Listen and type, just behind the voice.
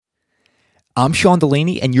I'm Sean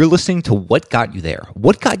Delaney, and you're listening to What Got You There.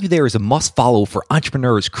 What Got You There is a must-follow for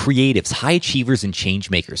entrepreneurs, creatives, high achievers, and change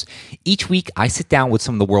makers. Each week, I sit down with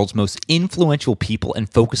some of the world's most influential people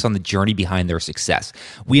and focus on the journey behind their success.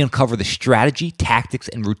 We uncover the strategy, tactics,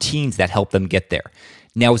 and routines that help them get there.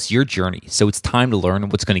 Now it's your journey, so it's time to learn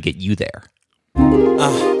what's going to get you there.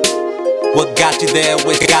 What got you there?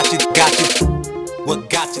 What got you? What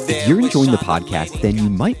got you there? If you're enjoying the podcast, then you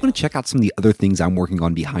might want to check out some of the other things I'm working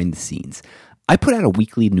on behind the scenes. I put out a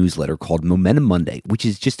weekly newsletter called Momentum Monday, which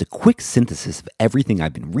is just a quick synthesis of everything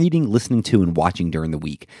I've been reading, listening to, and watching during the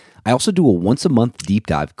week. I also do a once-a-month deep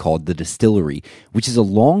dive called The Distillery, which is a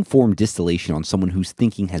long-form distillation on someone whose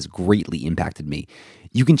thinking has greatly impacted me.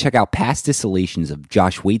 You can check out past distillations of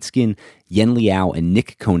Josh Waitzkin, Yen Liao, and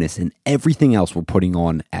Nick Konis, and everything else we're putting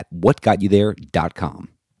on at whatgotyouthere.com.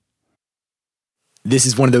 This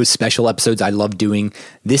is one of those special episodes I love doing.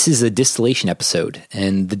 This is a distillation episode,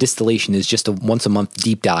 and the distillation is just a once-a-month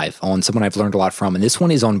deep dive on someone I've learned a lot from, and this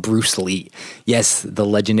one is on Bruce Lee. Yes, the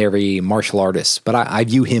legendary martial artist, but I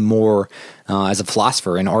view him more as a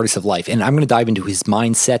philosopher and artist of life, and I'm going to dive into his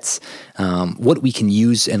mindsets, what we can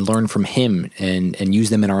use and learn from him and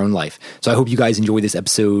use them in our own life. So I hope you guys enjoy this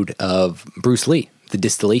episode of Bruce Lee, the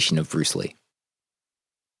distillation of Bruce Lee.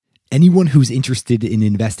 Anyone who's interested in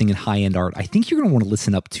investing in high-end art, I think you're going to want to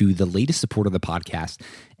listen up to the latest support of the podcast,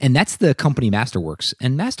 and that's the company Masterworks.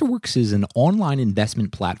 And Masterworks is an online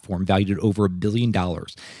investment platform valued at over $1 billion,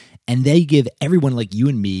 and they give everyone like you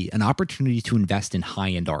and me an opportunity to invest in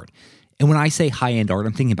high-end art. And when I say high-end art,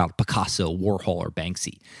 I'm thinking about Picasso, Warhol, or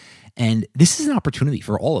Banksy. And this is an opportunity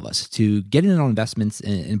for all of us to get in on investments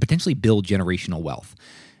and potentially build generational wealth.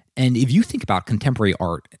 And if you think about contemporary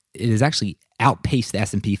art, it has actually outpaced the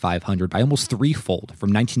S&P 500 by almost threefold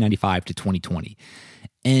from 1995 to 2020.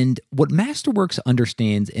 And what Masterworks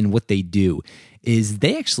understands and what they do is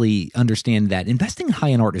they actually understand that investing in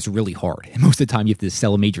high-end art is really hard. And most of the time you have to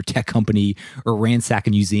sell a major tech company or ransack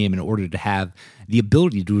a museum in order to have the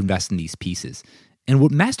ability to invest in these pieces. And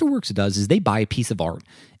what Masterworks does is they buy a piece of art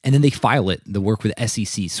and then they file it, the work with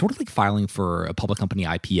SEC, sort of like filing for a public company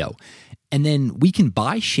IPO. And then we can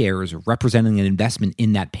buy shares representing an investment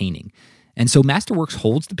in that painting. And so Masterworks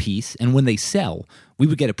holds the piece, and when they sell, we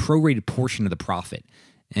would get a prorated portion of the profit.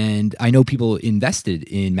 And I know people invested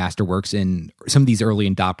in Masterworks, and some of these early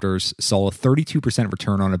adopters saw a 32%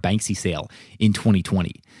 return on a Banksy sale in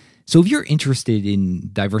 2020. So if you're interested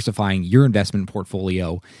in diversifying your investment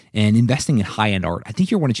portfolio and investing in high-end art, I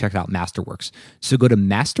think you'll want to check out Masterworks. So go to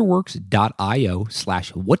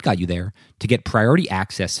masterworks.io/whatgotyouthere to get priority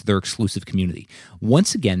access to their exclusive community.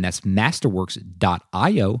 Once again, that's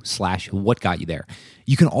masterworks.io/whatgotyouthere.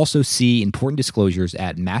 You can also see important disclosures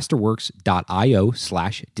at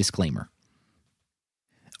masterworks.io/disclaimer.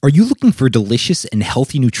 Are you looking for a delicious and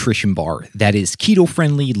healthy nutrition bar that is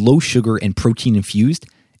keto-friendly, low sugar, and protein-infused?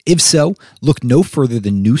 If so, look no further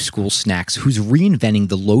than New School Snacks, who's reinventing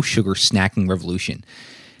the low-sugar snacking revolution.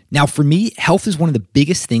 Now, for me, health is one of the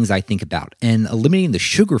biggest things I think about, and eliminating the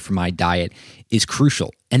sugar from my diet is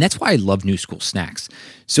crucial, and that's why I love New School Snacks.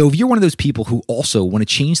 So if you're one of those people who also want to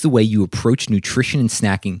change the way you approach nutrition and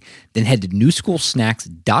snacking, then head to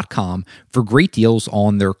newschoolsnacks.com for great deals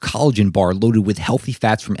on their collagen bar loaded with healthy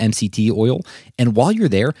fats from MCT oil, and while you're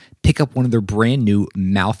there, pick up one of their brand new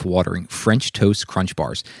mouth-watering French Toast Crunch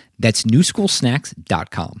Bars. That's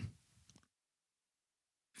newschoolsnacks.com.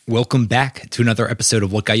 Welcome back to another episode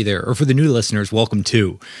of What Got You There, or for the new listeners, welcome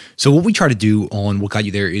to. So what we try to do on What Got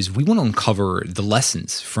You There is we want to uncover the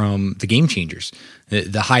lessons from the game changers,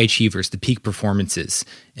 the high achievers, the peak performances,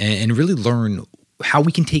 and really learn how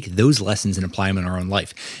we can take those lessons and apply them in our own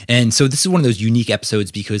life. And so this is one of those unique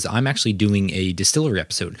episodes because I'm actually doing a distillery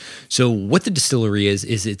episode. So what the distillery is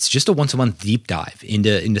it's just a once-a-month deep dive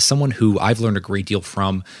into someone who I've learned a great deal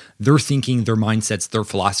from, their thinking, their mindsets, their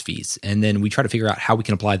philosophies. And then we try to figure out how we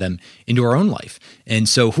can apply them into our own life. And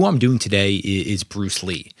so who I'm doing today is Bruce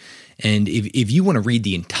Lee. And if you want to read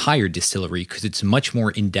the entire distillery, because it's much more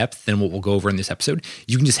in-depth than what we'll go over in this episode,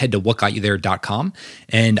 you can just head to whatgotyouthere.com.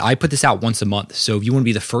 And I put this out once a month. So if you want to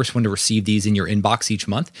be the first one to receive these in your inbox each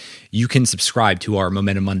month, you can subscribe to our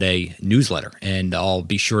Momentum Monday newsletter. And I'll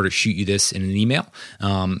be sure to shoot you this in an email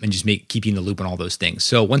and just keep you in the loop on all those things.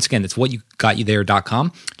 So once again, that's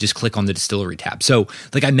whatgotyouthere.com. Just click on the distillery tab. So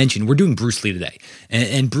like I mentioned, we're doing Bruce Lee today.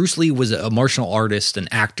 And Bruce Lee was a martial artist, an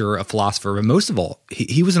actor, a philosopher, but most of all,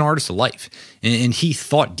 he was an artist of life. And he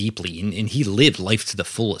thought deeply and he lived life to the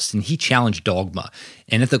fullest and he challenged dogma.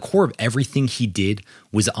 And at the core of everything he did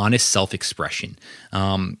was honest self-expression.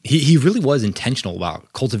 He really was intentional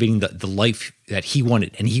about cultivating the life that he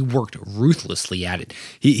wanted, and he worked ruthlessly at it.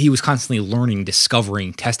 He was constantly learning,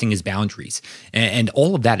 discovering, testing his boundaries, and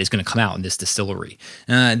all of that is going to come out in this distillery.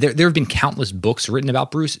 There have been countless books written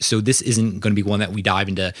about Bruce, so this isn't going to be one that we dive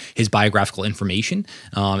into his biographical information.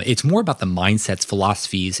 It's more about the mindsets,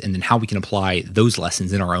 philosophies, and then how we can apply those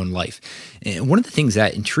lessons in our own life. And one of the things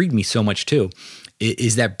that intrigued me so much too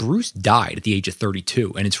is that Bruce died at the age of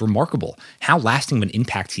 32, and it's remarkable how lasting of an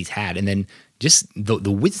impact he's had, and then just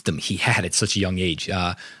the wisdom he had at such a young age.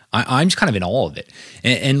 I'm just kind of in awe of it.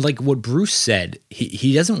 And like what Bruce said,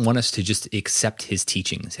 he doesn't want us to just accept his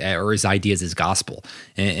teachings or his ideas as gospel.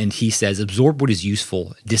 And he says, absorb what is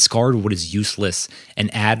useful, discard what is useless,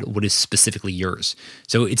 and add what is specifically yours.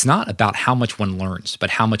 So it's not about how much one learns,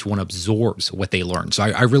 but how much one absorbs what they learn. So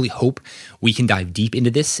I really hope we can dive deep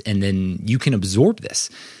into this, and then you can absorb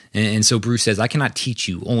this. And so Bruce says, I cannot teach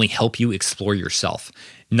you, only help you explore yourself.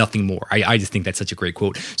 Nothing more. I just think that's such a great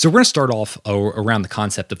quote. So we're going to start off around the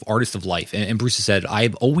concept of artist of life. And Bruce has said, I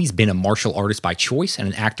have always been a martial artist by choice and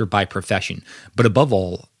an actor by profession. But above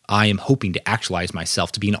all, I am hoping to actualize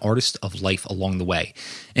myself to be an artist of life along the way.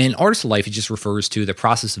 And artist of life, it just refers to the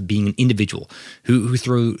process of being an individual who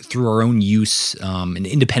through our own use and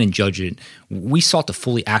independent judgment, we sought to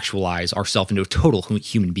fully actualize ourselves into a total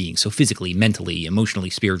human being. So physically, mentally, emotionally,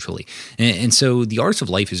 spiritually. And so the artist of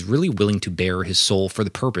life is really willing to bare his soul for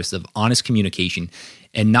the purpose of honest communication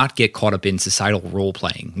and not get caught up in societal role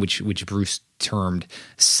playing, which Bruce termed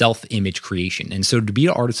self-image creation. And so to be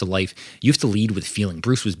an artist of life, you have to lead with feeling.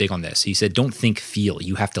 Bruce was big on this. He said, don't think, feel.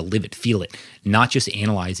 You have to live it, feel it, not just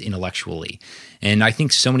analyze intellectually. And I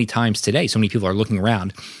think so many times today, so many people are looking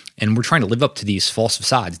around and we're trying to live up to these false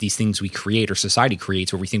facades, these things we create or society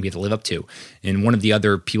creates where we think we have to live up to. And one of the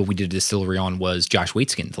other people we did a distillery on was Josh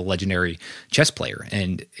Waitzkin, the legendary chess player.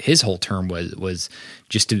 And his whole term was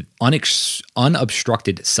just an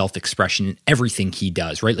unobstructed self-expression in everything he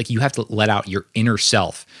does, right? Like you have to let out your inner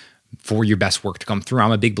self for your best work to come through.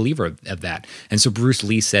 I'm a big believer of that. And so Bruce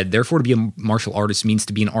Lee said, therefore, to be a martial artist means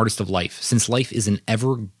to be an artist of life. Since life is an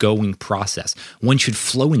ever-going process, one should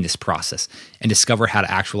flow in this process and discover how to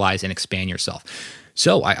actualize and expand yourself.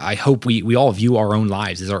 So I hope we all view our own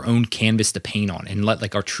lives as our own canvas to paint on and let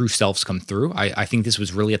like our true selves come through. I think this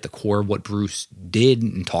was really at the core of what Bruce did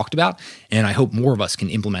and talked about, and I hope more of us can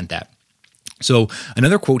implement that. So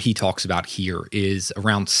another quote he talks about here is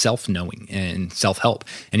around self-knowing and self-help.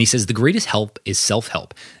 And he says, the greatest help is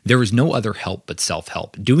self-help. There is no other help but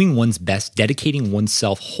self-help. Doing one's best, dedicating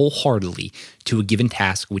oneself wholeheartedly to a given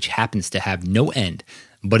task which happens to have no end,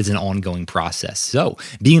 but is an ongoing process. So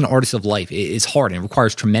being an artist of life is hard and it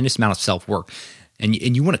requires a tremendous amount of self-work. And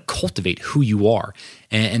you want to cultivate who you are.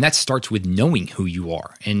 And that starts with knowing who you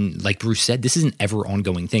are. And like Bruce said, this is an ever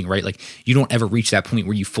ongoing thing, right? Like you don't ever reach that point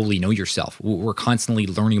where you fully know yourself. We're constantly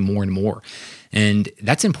learning more and more. And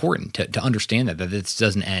that's important to understand that this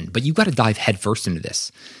doesn't end. But you got to dive headfirst into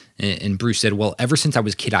this. And Bruce said, well, ever since I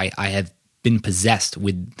was a kid, I have been possessed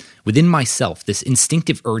within myself this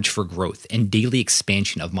instinctive urge for growth and daily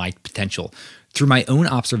expansion of my potential. Through my own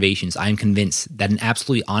observations, I am convinced that an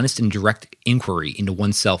absolutely honest and direct inquiry into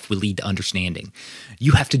oneself will lead to understanding.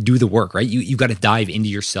 You have to do the work, right? You got to dive into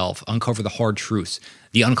yourself, uncover the hard truths,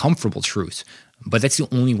 the uncomfortable truths. But that's the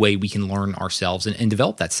only way we can learn ourselves and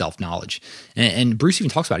develop that self-knowledge. And Bruce even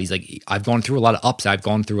talks about it. He's like, I've gone through a lot of ups, I've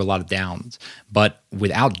gone through a lot of downs. But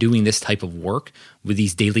without doing this type of work, with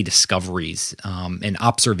these daily discoveries and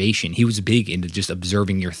observation, he was big into just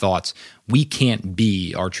observing your thoughts. We can't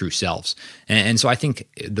be our true selves. And so I think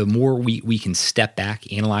the more we can step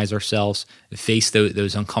back, analyze ourselves, face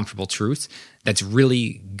those uncomfortable truths, that's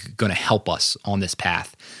really going to help us on this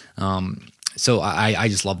path. So I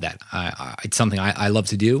just love that. It's something I love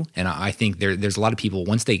to do, and I think there's a lot of people,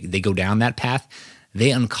 once they go down that path,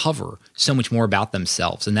 they uncover so much more about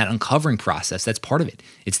themselves. And that uncovering process, that's part of it.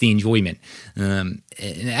 It's the enjoyment. And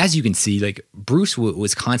as you can see, like Bruce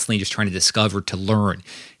was constantly just trying to discover, to learn.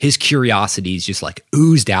 His curiosities just like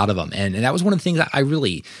oozed out of him. And that was one of the things I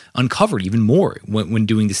really uncovered even more when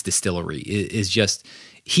doing this distillery, is just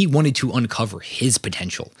he wanted to uncover his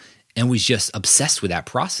potential and was just obsessed with that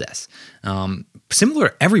process. Similar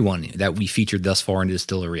to everyone that we featured thus far in the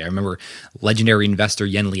distillery. I remember legendary investor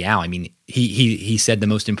Yen Liao. I mean, he said the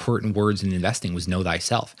most important words in investing was know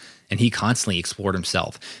thyself. And he constantly explored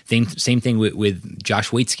himself. Same thing with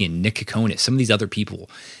Josh Waitzkin, Nick Kokonis, some of these other people.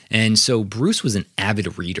 And so Bruce was an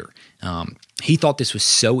avid reader. He thought this was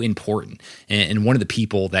so important. And one of the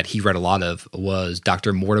people that he read a lot of was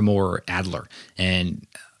Dr. Mortimer Adler. And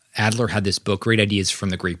Adler had this book, Great Ideas from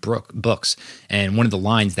the Great Books. And one of the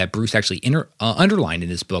lines that Bruce actually underlined in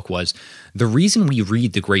this book was, the reason we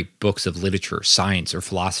read the great books of literature, science, or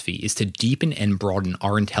philosophy is to deepen and broaden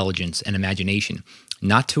our intelligence and imagination,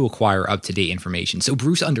 not to acquire up-to-date information. So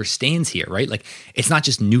Bruce understands here, right? Like, it's not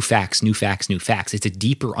just new facts, new facts, new facts. It's a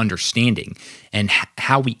deeper understanding and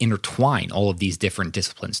how we intertwine all of these different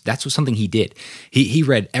disciplines. That's something he did. He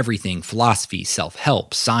read everything, philosophy,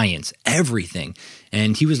 self-help, science, everything.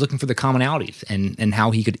 And he was looking for the commonalities and how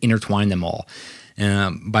he could intertwine them all.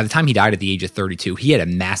 By the time he died at the age of 32, he had a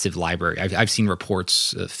massive library. I've seen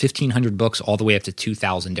reports, 1,500 books all the way up to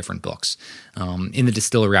 2,000 different books. In the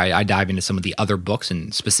distillery, I dive into some of the other books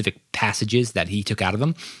and specific passages that he took out of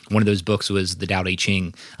them. One of those books was the Tao Te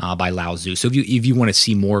Ching by Lao Tzu. So if you want to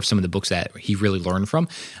see more of some of the books that he really learned from,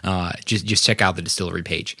 just check out the distillery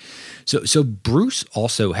page. So Bruce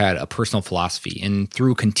also had a personal philosophy, and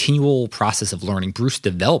through a continual process of learning, Bruce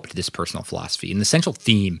developed this personal philosophy. And the central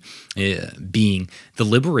theme being the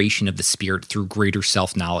liberation of the spirit through greater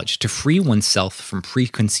self-knowledge, to free oneself from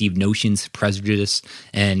preconceived notions, prejudice,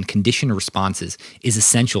 and conditioned responses is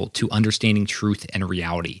essential to understanding truth and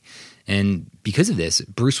reality. And because of this,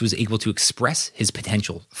 Bruce was able to express his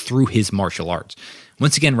potential through his martial arts.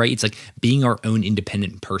 Once again, right, it's like being our own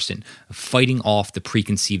independent person, fighting off the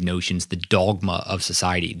preconceived notions, the dogma of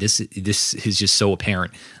society. This is just so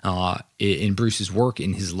apparent in Bruce's work,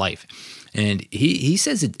 in his life. And he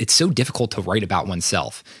says it's so difficult to write about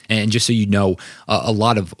oneself. And just so you know, a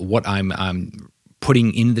lot of what I'm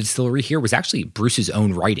putting in the distillery here was actually Bruce's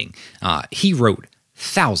own writing. He wrote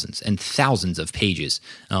thousands and thousands of pages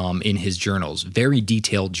in his journals, very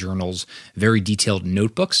detailed journals, very detailed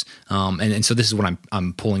notebooks. And so this is what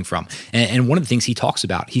I'm pulling from. And one of the things he talks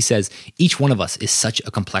about, he says, each one of us is such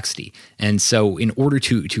a complexity. And so in order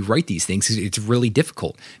to write these things, it's really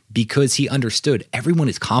difficult because he understood everyone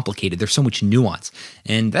is complicated. There's so much nuance.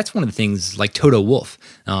 And that's one of the things like Toto Wolff,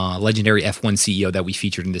 legendary F1 CEO that we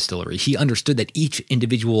featured in Distillery. He understood that each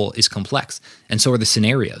individual is complex, and so are the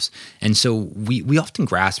scenarios. And so we often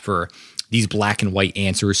grasp for these black and white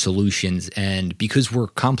answers, solutions, and because we're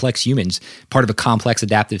complex humans, part of a complex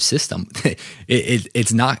adaptive system,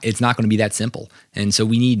 it's not going to be that simple. And so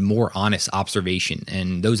we need more honest observation,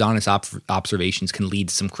 and those honest observations can lead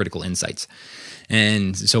to some critical insights.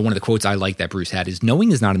 And so one of the quotes I like that Bruce had is,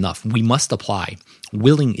 knowing is not enough. We must apply.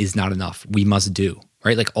 Willing is not enough. We must do,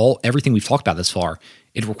 right? Like everything we've talked about this far,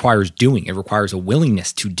 it requires doing. It requires a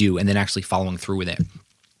willingness to do and then actually following through with it.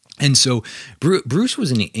 And so Bruce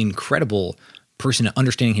was an incredible person at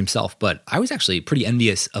understanding himself, but I was actually pretty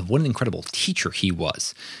envious of what an incredible teacher he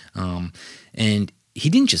was. And he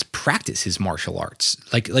didn't just practice his martial arts.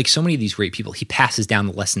 Like so many of these great people, he passes down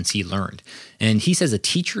the lessons he learned. And he says a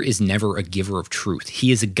teacher is never a giver of truth.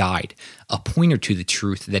 He is a guide, a pointer to the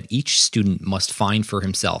truth that each student must find for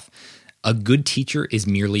himself. A good teacher is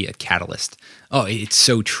merely a catalyst. Oh, it's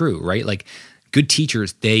so true, right? Like good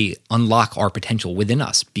teachers, they unlock our potential within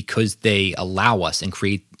us because they allow us and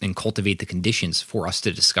create and cultivate the conditions for us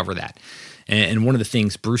to discover that. And one of the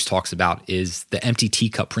things Bruce talks about is the empty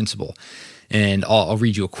teacup principle. And I'll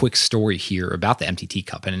read you a quick story here about the empty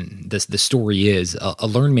teacup. And the story is a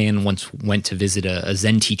learned man once went to visit a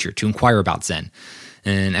Zen teacher to inquire about Zen.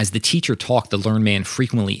 And as the teacher talked, the learned man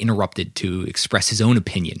frequently interrupted to express his own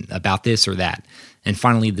opinion about this or that. And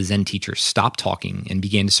finally, the Zen teacher stopped talking and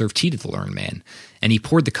began to serve tea to the learned man. And he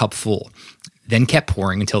poured the cup full, then kept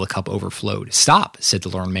pouring until the cup overflowed. "Stop," said the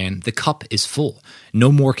learned man. "The cup is full.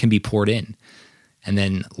 No more can be poured in." And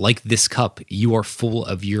then, "Like this cup, you are full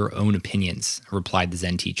of your own opinions," replied the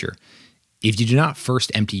Zen teacher. "If you do not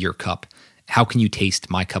first empty your cup, how can you taste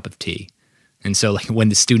my cup of tea?" And so, like, when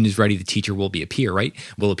the student is ready, the teacher will appear, right?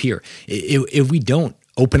 Will appear. If we don't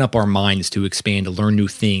open up our minds to expand, to learn new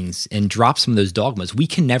things, and drop some of those dogmas, we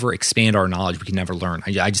can never expand our knowledge. We can never learn.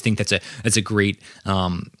 I just think that's a great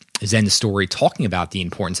Zen story talking about the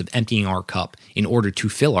importance of emptying our cup in order to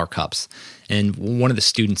fill our cups. And one of the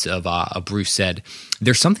students of Bruce said,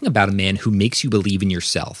 "There's something about a man who makes you believe in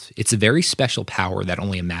yourself. It's a very special power that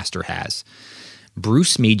only a master has.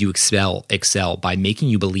 Bruce made you excel by making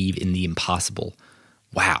you believe in the impossible."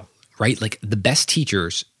 Wow, right? Like the best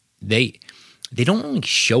teachers, they don't only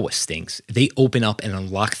show us things, they open up and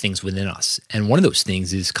unlock things within us. And one of those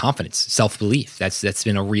things is confidence, self-belief. That's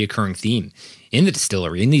been a reoccurring theme in the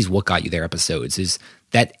Distillery, in these What Got You There episodes, is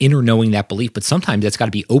that inner knowing, that belief. But sometimes that's got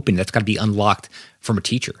to be opened, that's got to be unlocked from a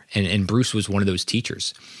teacher. And Bruce was one of those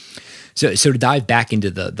teachers. So to dive back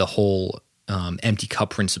into the whole empty cup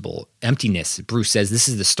principle, emptiness, Bruce says this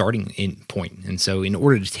is the starting point. And so in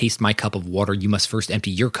order to taste my cup of water, you must first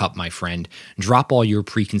empty your cup, my friend. Drop all your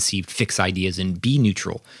preconceived fixed ideas and be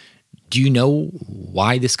neutral. Do you know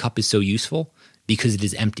why this cup is so useful? Because it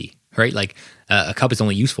is empty, right? Like a cup is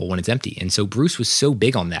only useful when it's empty. And so Bruce was so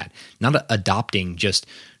big on that, not adopting just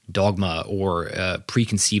dogma or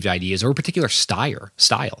preconceived ideas or a particular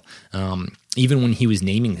style. Even when he was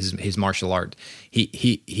naming his martial art,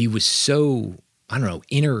 he was so, I don't know,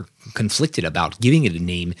 inner conflicted about giving it a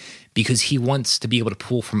name because he wants to be able to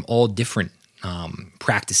pull from all different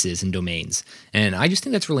practices and domains. And I just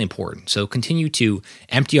think that's really important. So continue to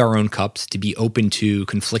empty our own cups, to be open to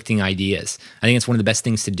conflicting ideas. I think it's one of the best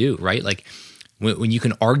things to do, right? Like when you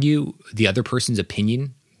can argue the other person's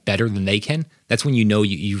opinion better than they can, that's when you know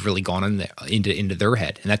you've really gone into their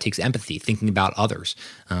head. And that takes empathy, thinking about others.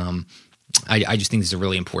 I just think this is a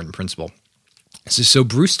really important principle. So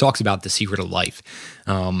Bruce talks about the secret of life.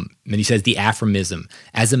 And he says, the aphorism,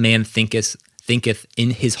 as a man thinketh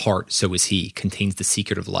in his heart, so is he, contains the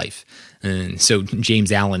secret of life. And so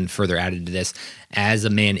James Allen further added to this, as a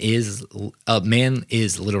man is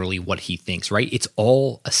literally what he thinks, right? It's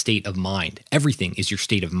all a state of mind. Everything is your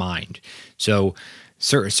state of mind. So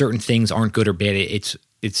certain things aren't good or bad.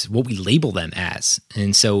 It's what we label them as.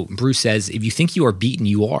 And so Bruce says, if you think you are beaten,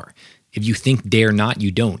 you are. If you think dare not,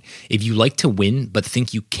 you don't. If you like to win but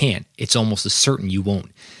think you can't, it's almost as certain you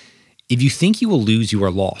won't. If you think you will lose, you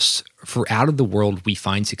are lost. For out of the world we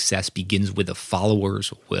find success begins with a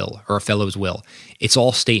follower's will or a fellow's will. It's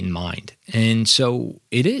all state and mind. And so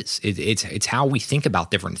it is. It's how we think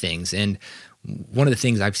about different things. And one of the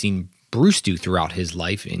things I've seen Bruce do throughout his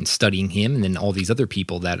life in studying him and then all these other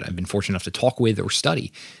people that I've been fortunate enough to talk with or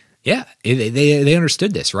study, they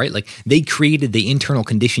understood this, right? Like they created the internal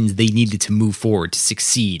conditions they needed to move forward, to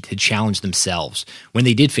succeed, to challenge themselves. When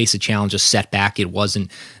they did face a challenge, a setback,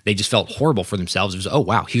 they just felt horrible for themselves. It was, oh,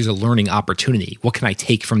 wow, here's a learning opportunity. What can I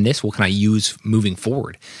take from this? What can I use moving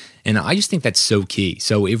forward? And I just think that's so key.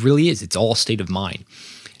 So it really is. It's all state of mind.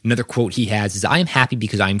 Another quote he has is, I am happy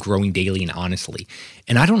because I am growing daily and honestly,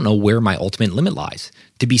 and I don't know where my ultimate limit lies.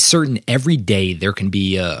 To be certain, every day there can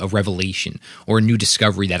be a revelation or a new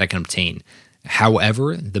discovery that I can obtain.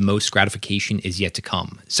 However, the most gratification is yet to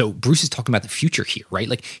come. So Bruce is talking about the future here, right?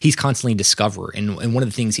 Like he's constantly a discoverer. And one of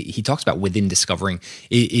the things he talks about within discovering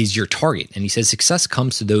is your target. And he says success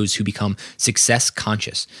comes to those who become success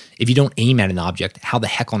conscious. If you don't aim at an object, how the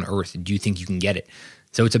heck on earth do you think you can get it?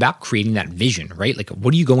 So it's about creating that vision, right? Like,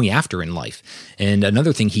 what are you going after in life? And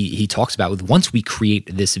another thing he talks about with once we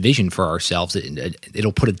create this vision for ourselves,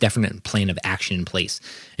 it'll put a definite plan of action in place.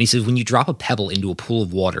 And he says, when you drop a pebble into a pool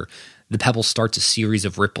of water, the pebble starts a series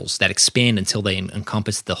of ripples that expand until they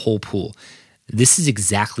encompass the whole pool. This is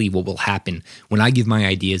exactly what will happen when I give my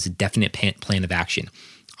ideas a definite plan of action.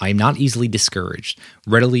 I am not easily discouraged,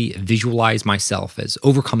 readily visualize myself as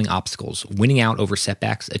overcoming obstacles, winning out over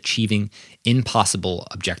setbacks, achieving impossible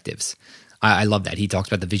objectives. I love that. He talks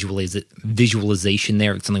about the visualization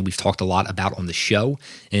there. It's something we've talked a lot about on the show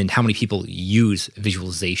and how many people use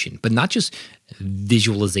visualization, but not just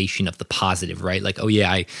visualization of the positive, right? Like, oh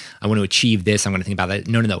yeah, I want to achieve this. I'm going to think about that.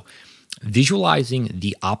 No. Visualizing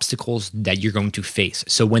the obstacles that you're going to face.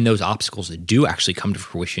 So when those obstacles do actually come to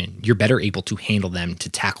fruition, you're better able to handle them, to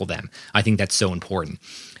tackle them. I think that's so important.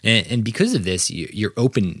 And because of this, you're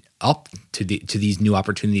open up to these new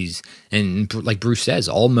opportunities. And like Bruce says,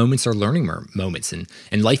 all moments are learning moments. And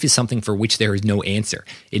life is something for which there is no answer.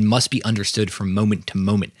 It must be understood from moment to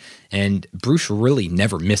moment. And Bruce really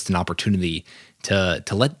never missed an opportunity to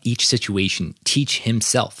let each situation teach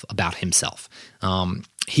himself about himself.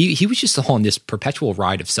 He was just on this perpetual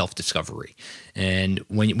ride of self-discovery. And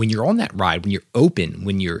when you're on that ride, when you're open,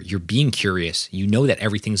 when you're being curious, you know that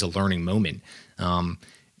everything's a learning moment.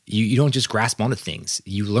 You don't just grasp onto things.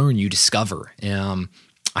 You learn, you discover.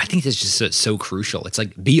 I think that's just so crucial. It's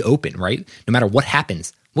like, be open, right? No matter what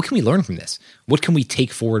happens, what can we learn from this? What can we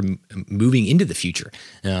take forward moving into the future?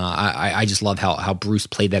 I just love how Bruce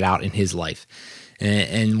played that out in his life.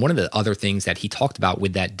 And one of the other things that he talked about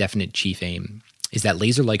with that definite chief aim is that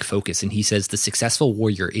laser-like focus. And he says the successful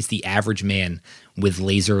warrior is the average man with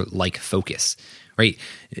laser-like focus, right?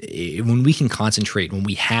 When we can concentrate, when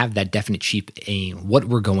we have that definite chief aim, what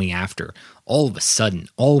we're going after, all of a sudden,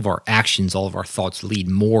 all of our actions, all of our thoughts lead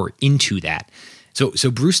more into that.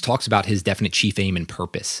 So Bruce talks about his definite chief aim and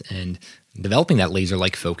purpose and developing that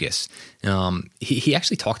laser-like focus. He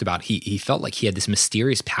actually talked about he felt like he had this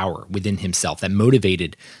mysterious power within himself that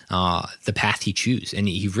motivated the path he chose. And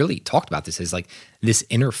he really talked about this as like this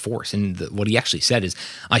inner force. And what he actually said is,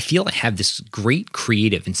 I feel I have this great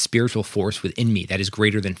creative and spiritual force within me that is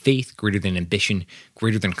greater than faith, greater than ambition,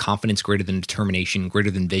 greater than confidence, greater than determination,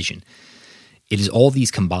 greater than vision. It is all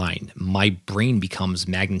these combined. My brain becomes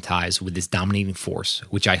magnetized with this dominating force,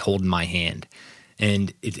 which I hold in my hand.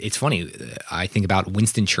 And it's funny, I think about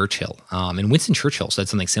Winston Churchill. And Winston Churchill said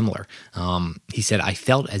something similar. He said, I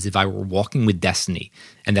felt as if I were walking with destiny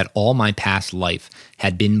and that all my past life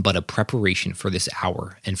had been but a preparation for this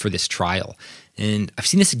hour and for this trial. And I've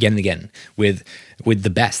seen this again and again with the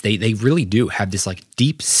best. They really do have this like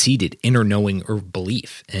deep-seated inner knowing or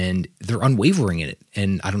belief, and they're unwavering in it.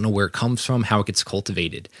 And I don't know where it comes from, how it gets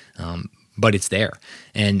cultivated, but it's there.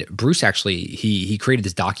 And Bruce actually, he created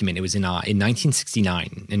this document. It was in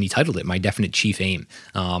 1969, and he titled it "My Definite Chief Aim."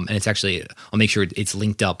 And it's actually, I'll make sure it's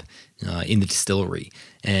linked up in the distillery.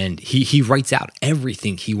 And he writes out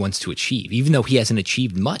everything he wants to achieve, even though he hasn't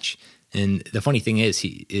achieved much. And the funny thing is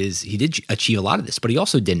he did achieve a lot of this, but he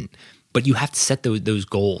also didn't. But you have to set those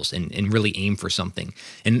goals and really aim for something.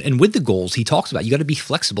 And with the goals, he talks about you got to be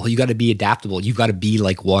flexible, you got to be adaptable, you got to be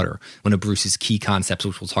like water. One of Bruce's key concepts,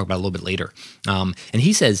 which we'll talk about a little bit later. And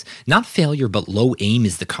he says, not failure, but low aim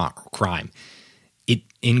is the crime.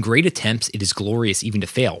 In great attempts, it is glorious even to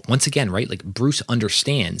fail. Once again, right? Like Bruce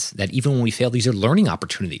understands that even when we fail, these are learning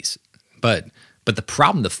opportunities. But the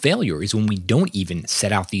problem, the failure, is when we don't even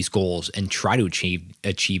set out these goals and try to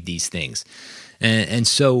achieve these things. And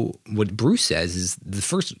so what Bruce says is the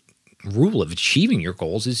first rule of achieving your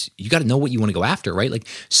goals is you got to know what you want to go after, right? Like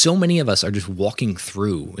so many of us are just walking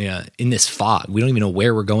through in this fog. We don't even know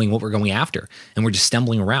where we're going, what we're going after, and we're just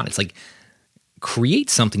stumbling around. It's like create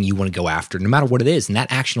something you want to go after, no matter what it is, and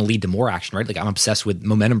that action will lead to more action, right? Like I'm obsessed with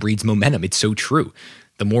momentum breeds momentum. It's so true.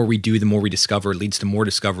 The more we do, the more we discover. It leads to more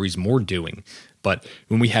discoveries, more doing. But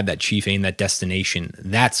when we have that chief aim, that destination,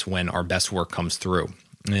 that's when our best work comes through.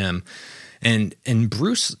 And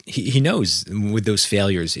Bruce, he knows with those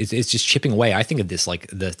failures, it's just chipping away. I think of this like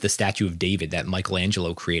the statue of David that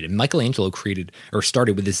Michelangelo created. Michelangelo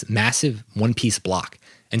started with this massive one-piece block,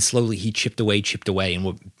 and slowly he chipped away, and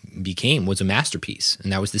what was a masterpiece.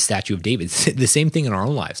 And that was the statue of David. The same thing in our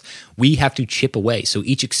own lives. We have to chip away. So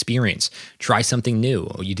each experience, try something new.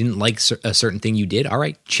 Or you didn't like a certain thing you did. All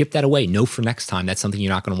right, chip that away. Know for next time that's something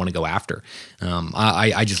you're not going to want to go after.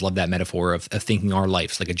 I just love that metaphor of thinking our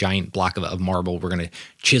lives like a giant block of marble we're going to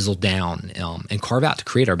chisel down and carve out to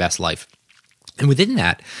create our best life. And within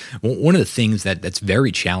that, one of the things that's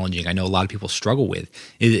very challenging, I know a lot of people struggle with,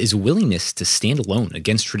 is a willingness to stand alone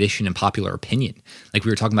against tradition and popular opinion. Like we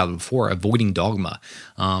were talking about before, avoiding dogma.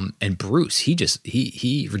 And Bruce,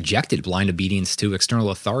 he rejected blind obedience to external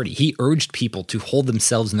authority. He urged people to hold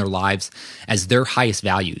themselves in their lives as their highest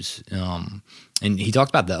values. And he talked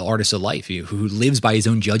about the artist of life who lives by his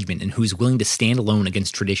own judgment and who's willing to stand alone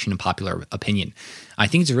against tradition and popular opinion. I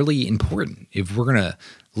think it's really important. If we're going to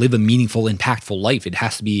live a meaningful, impactful life, it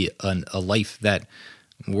has to be a life that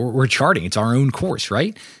we're charting. It's our own course,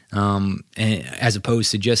 right? And as opposed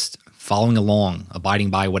to just following along, abiding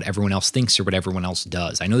by what everyone else thinks or what everyone else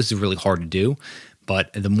does. I know this is really hard to do,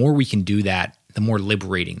 but the more we can do that, the more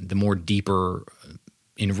liberating, the more deeper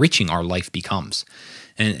enriching our life becomes.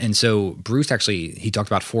 And so Bruce actually, he talked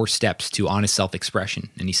about 4 steps to honest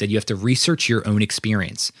self-expression. And he said you have to research your own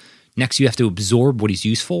experience. Next, you have to absorb what is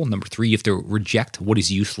useful. Number 3, you have to reject what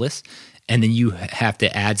is useless. And then you have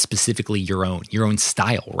to add specifically your own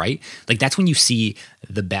style, right? Like that's when you see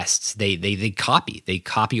the best. They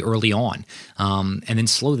copy early on. And then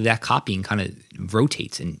slowly that copying kind of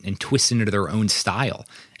rotates and twists into their own style.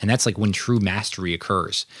 And that's like when true mastery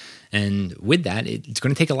occurs. And with that, it's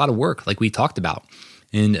going to take a lot of work, like we talked about.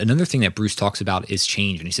 And another thing that Bruce talks about is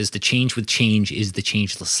change. And he says the change with change is the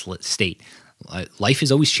changeless state. Life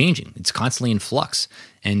is always changing. It's constantly in flux.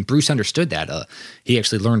 And Bruce understood that. He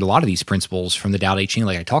actually learned a lot of these principles from the Tao Te Ching,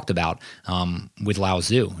 like I talked about, with Lao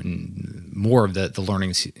Tzu. And more of the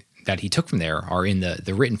learnings that he took from there are in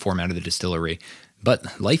the written format of the distillery.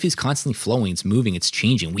 But life is constantly flowing. It's moving. It's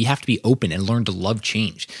changing. We have to be open and learn to love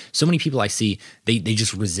change. So many people I see, they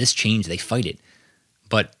just resist change. They fight it.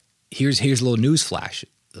 But here's a little news flash.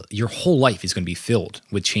 Your whole life is going to be filled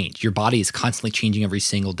with change. Your body is constantly changing every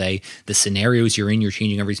single day. The scenarios you're in, you're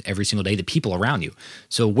changing every single day. The people around you.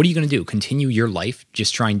 So what are you going to do? Continue your life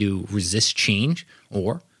just trying to resist change,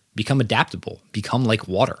 or become adaptable, become like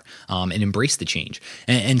water, and embrace the change.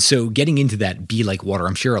 And so getting into that be like water,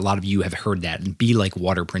 I'm sure a lot of you have heard that, and be like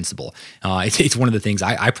water principle. It's one of the things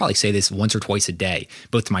I probably say this once or twice a day,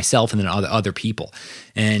 both to myself and then other people.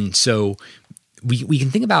 And so we can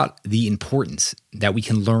think about the importance that we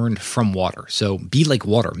can learn from water. So be like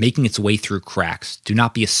water, making its way through cracks. Do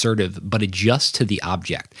not be assertive, but adjust to the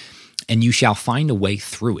object, and you shall find a way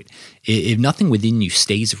through it. If nothing within you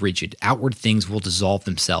stays rigid, outward things will dissolve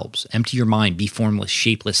themselves. Empty your mind, be formless,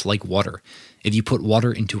 shapeless like water. If you put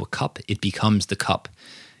water into a cup, it becomes the cup.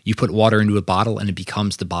 You put water into a bottle and it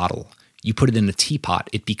becomes the bottle. You put it in a teapot,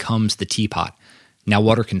 it becomes the teapot. Now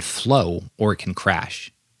water can flow or it can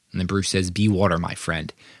crash. And then Bruce says, be water, my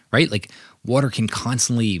friend, right? Like water can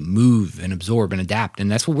constantly move and absorb and adapt.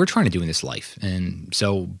 And that's what we're trying to do in this life. And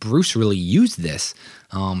so Bruce really used this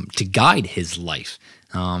to guide his life,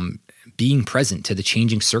 being present to the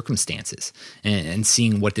changing circumstances and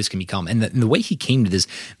seeing what this can become. And the way he came to this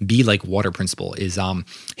be like water principle is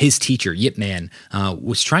his teacher, Yip Man,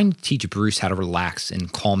 was trying to teach Bruce how to relax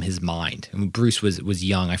and calm his mind. I mean, Bruce was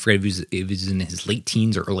young. I forget if he was in his late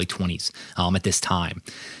teens or early 20s at this time.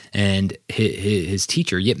 And his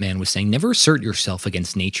teacher, Yip Man, was saying, never assert yourself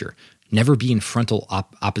against nature. Never be in frontal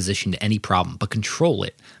opposition to any problem, but control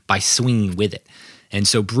it by swinging with it. And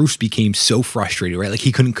so Bruce became so frustrated, right? Like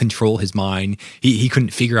he couldn't control his mind. He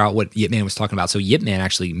couldn't figure out what Yip Man was talking about. So Yip Man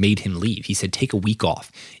actually made him leave. He said, take a week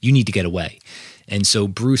off. You need to get away. And so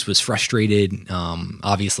Bruce was frustrated.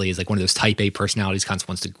 Obviously, he's like one of those type A personalities,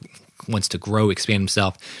 constantly wants to grow, expand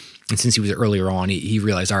himself. And since he was earlier on, he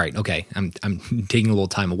realized, all right, okay, I'm taking a little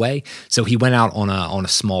time away. So he went out on a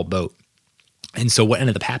small boat. And so what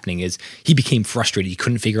ended up happening is he became frustrated. He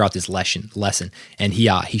couldn't figure out this lesson, and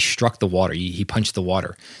he struck the water. He punched the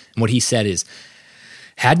water. And what he said is,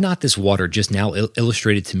 had not this water just now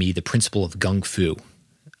illustrated to me the principle of gung fu?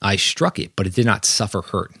 I struck it, but it did not suffer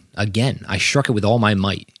hurt. Again, I struck it with all my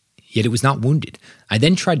might, yet it was not wounded. I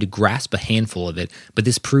then tried to grasp a handful of it, but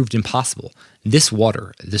this proved impossible. This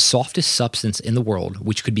water, the softest substance in the world,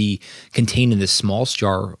 which could be contained in this small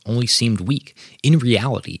jar, only seemed weak. In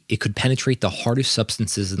reality, it could penetrate the hardest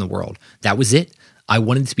substances in the world. That was it. I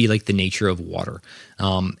wanted to be like the nature of water.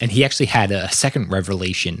 And he actually had a second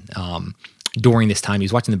revelation during this time. He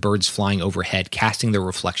was watching the birds flying overhead, casting their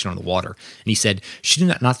reflection on the water. And he said,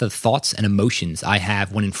 should not the thoughts and emotions I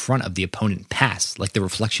have when in front of the opponent pass like the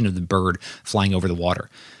reflection of the bird flying over the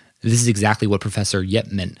water? This is exactly what Professor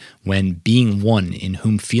Yip meant when being one in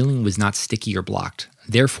whom feeling was not sticky or blocked.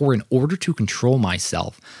 Therefore, in order to control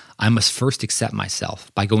myself, I must first accept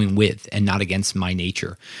myself by going with and not against my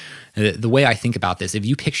nature. The way I think about this, if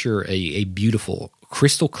you picture a beautiful,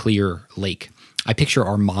 crystal clear lake, I picture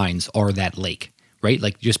our minds are that lake, right?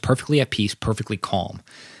 Like just perfectly at peace, perfectly calm.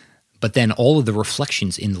 But then all of the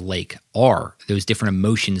reflections in the lake are those different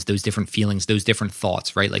emotions, those different feelings, those different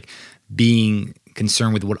thoughts, right? Like being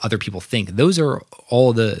concerned with what other people think. Those are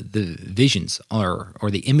all the visions or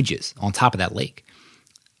the images on top of that lake.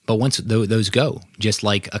 But once those go, just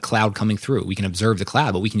like a cloud coming through, we can observe the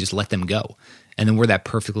cloud, but we can just let them go. And then we're that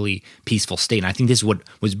perfectly peaceful state. And I think this is what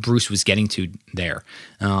Bruce was getting to there.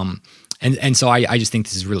 And so I just think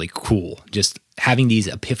this is really cool, just having these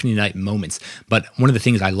epiphany night moments. But one of the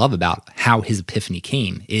things I love about how his epiphany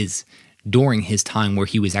came is during his time where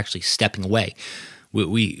he was actually stepping away.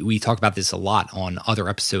 We talk about this a lot on other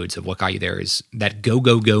episodes of What Got You There, is that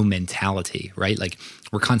go mentality, right? Like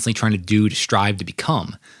we're constantly trying to strive to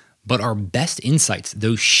become. But our best insights,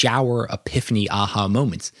 those shower epiphany aha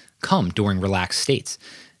moments, come during relaxed states.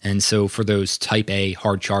 And so for those type A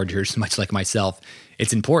hard chargers, much like myself,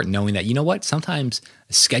 it's important knowing that, you know what, sometimes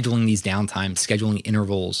scheduling these downtimes, scheduling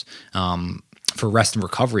intervals for rest and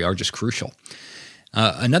recovery are just crucial.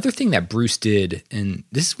 Another thing that Bruce did, and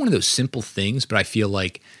this is one of those simple things, but I feel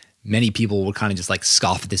like many people would kind of just like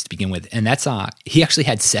scoff at this to begin with, and that's he actually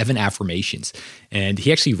had 7 affirmations, and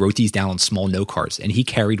he actually wrote these down on small note cards, and he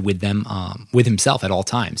carried with them with himself at all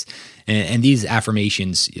times. And these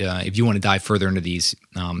affirmations, if you want to dive further into these,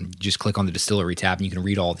 just click on the distillery tab and you can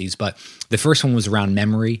read all of these. But the first one was around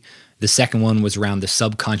memory. The second one was around the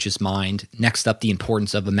subconscious mind. Next up, the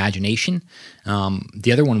importance of imagination.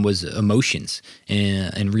 The other one was emotions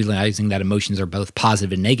and realizing that emotions are both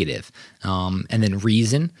positive and negative. And then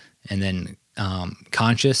reason, and then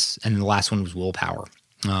conscious, and then the last one was willpower.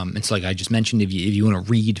 And so like I just mentioned, if you want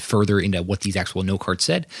to read further into what these actual note cards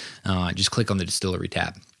said, just click on the distillery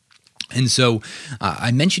tab. And so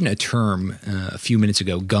I mentioned a term a few minutes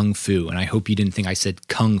ago, gung fu, and I hope you didn't think I said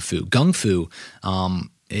kung fu. Gung fu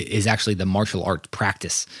is actually the martial art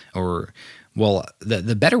practice, or Well,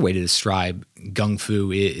 the better way to describe Gung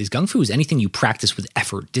Fu is anything you practice with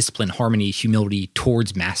effort, discipline, harmony, humility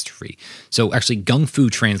towards mastery. So actually, Gung Fu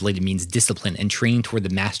translated means discipline and training toward the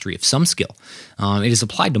mastery of some skill. It is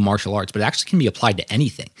applied to martial arts, but it actually can be applied to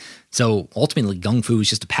anything. So ultimately, Gung Fu is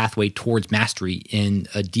just a pathway towards mastery and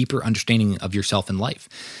a deeper understanding of yourself and life.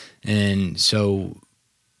 And so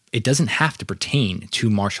it doesn't have to pertain to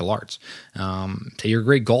martial arts. Say you're a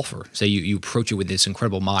great golfer. Say you approach it with this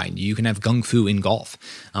incredible mind. You can have Gung Fu in golf.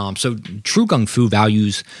 So true Gung Fu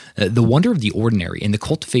values the wonder of the ordinary, and the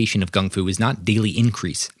cultivation of Gung Fu is not daily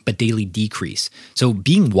increase, but daily decrease. So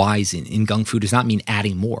being wise in Gung Fu does not mean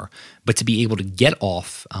adding more, but to be able to get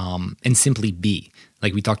off and simply be.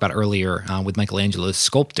 Like we talked about earlier with Michelangelo's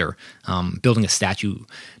sculptor, building a statue,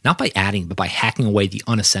 not by adding, but by hacking away the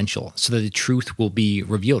unessential so that the truth will be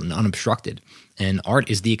revealed and unobstructed. And art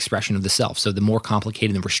is the expression of the self. So the more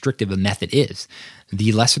complicated and restrictive a method is,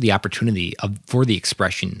 the lesser the opportunity for the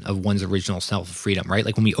expression of one's original self of freedom, right?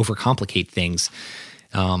 Like when we overcomplicate things,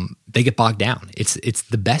 they get bogged down. It's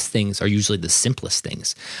the best things are usually the simplest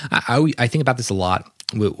things. I think about this a lot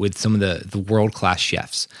with some of the world-class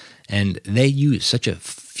chefs. And they use such a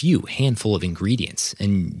few handful of ingredients.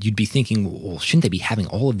 And you'd be thinking, well, shouldn't they be having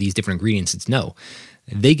all of these different ingredients? It's no.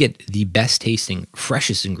 They get the best tasting,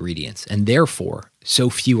 freshest ingredients. And therefore, so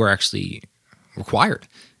few are actually required.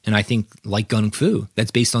 And I think like Gung Fu,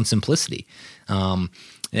 that's based on simplicity.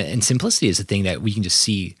 And simplicity is a thing that we can just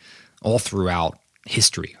see all throughout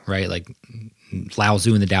history, right? Like Lao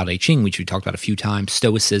Tzu and the Tao Te Ching, which we talked about a few times,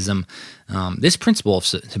 Stoicism. This principle of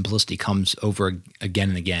simplicity comes over again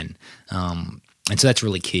and again. And so that's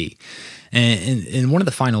really key. And one of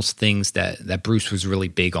the final things that Bruce was really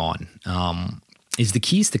big on is the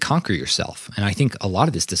keys to conquer yourself. And I think a lot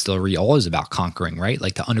of this distillery all is about conquering, right?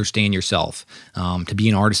 Like to understand yourself, to be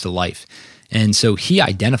an artist of life. And so he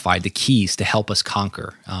identified the keys to help us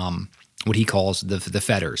conquer what he calls the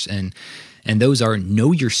fetters. And those are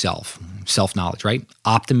know yourself, self-knowledge, right?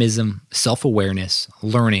 Optimism, self-awareness,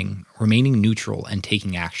 learning, remaining neutral, and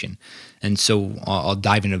taking action. And so I'll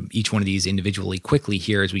dive into each one of these individually quickly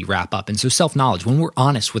here as we wrap up. And so self-knowledge, when we're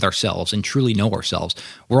honest with ourselves and truly know ourselves,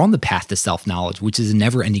 we're on the path to self-knowledge, which is a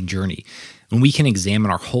never-ending journey. When we can examine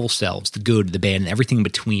our whole selves, the good, the bad, and everything in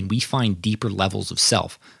between, we find deeper levels of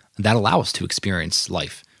self that allow us to experience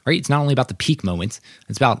life, right? It's not only about the peak moments,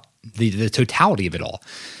 it's about the totality of it all.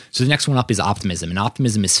 So the next one up is optimism. And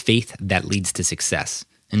optimism is faith that leads to success.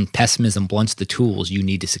 And pessimism blunts the tools you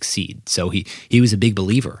need to succeed. So he was a big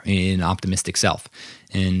believer in optimistic self.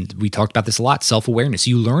 And we talked about this a lot, self-awareness.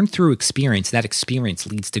 You learn through experience. That experience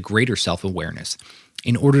leads to greater self-awareness.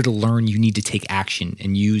 In order to learn, you need to take action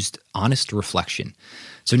and use honest reflection.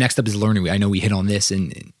 So next up is learning. I know we hit on this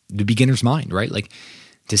in the beginner's mind, right? Like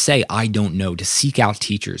to say, I don't know, to seek out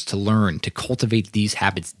teachers, to learn, to cultivate these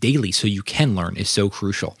habits daily so you can learn is so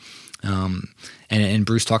crucial. And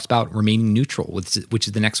Bruce talks about remaining neutral, which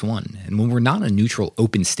is the next one. And when we're not in a neutral,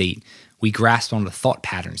 open state, we grasp onto thought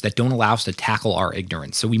patterns that don't allow us to tackle our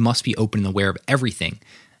ignorance. So we must be open and aware of everything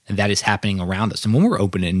that is happening around us. And when we're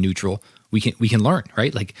open and neutral, we can learn,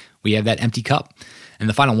 right? Like we have that empty cup. And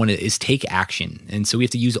the final one is take action. And so we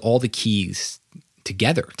have to use all the keys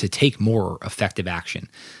together to take more effective action.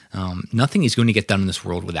 Nothing is going to get done in this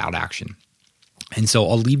world without action. And so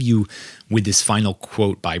I'll leave you with this final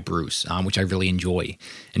quote by Bruce, which I really enjoy.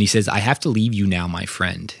 And he says, I have to leave you now, my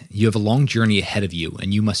friend. You have a long journey ahead of you,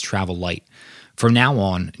 and you must travel light. From now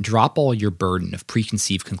on, drop all your burden of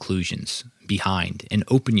preconceived conclusions behind and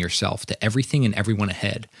open yourself to everything and everyone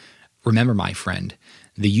ahead. Remember, my friend,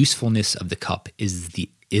 the usefulness of the cup is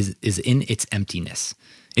in its emptiness.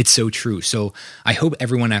 It's so true. So I hope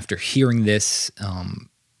everyone, after hearing this,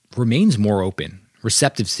 remains more open,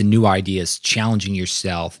 receptive to new ideas, challenging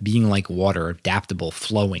yourself, being like water, adaptable,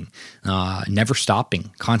 flowing, never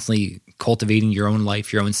stopping, constantly cultivating your own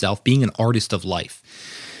life, your own self, being an artist of life.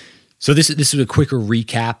 So this is a quicker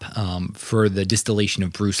recap for the distillation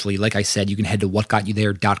of Bruce Lee. Like I said, you can head to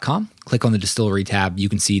whatgotyouthere.com, click on the distillery tab. You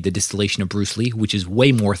can see the distillation of Bruce Lee, which is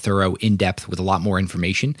way more thorough, in-depth, with a lot more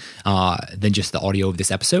information than just the audio of this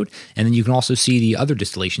episode. And then you can also see the other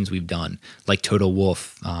distillations we've done, like Toto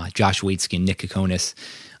Wolff, Josh Waitzkin, Nick Kokonis,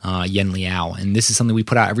 Yen Liao. And this is something we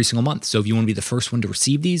put out every single month. So if you want to be the first one to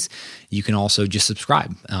receive these, you can also just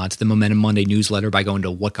subscribe to the Momentum Monday newsletter by going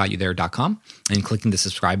to whatgotyouthere.com and clicking the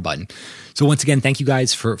subscribe button. So once again, thank you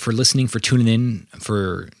guys for listening, for tuning in,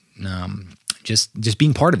 for just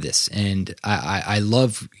being part of this. And I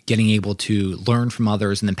love getting able to learn from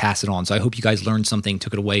others and then pass it on. So I hope you guys learned something,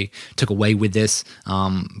 took away with this,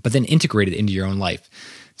 but then integrate it into your own life.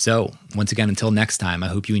 So once again, until next time, I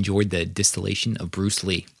hope you enjoyed the distillation of Bruce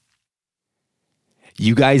Lee.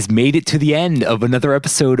 You guys made it to the end of another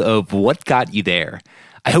episode of What Got You There.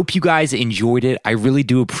 I hope you guys enjoyed it. I really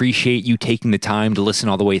do appreciate you taking the time to listen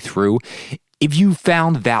all the way through. If you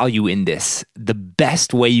found value in this, the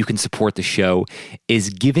best way you can support the show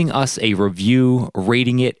is giving us a review,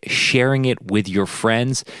 rating it, sharing it with your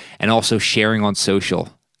friends, and also sharing on social.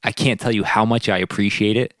 I can't tell you how much I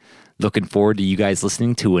appreciate it. Looking forward to you guys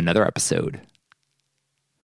listening to another episode.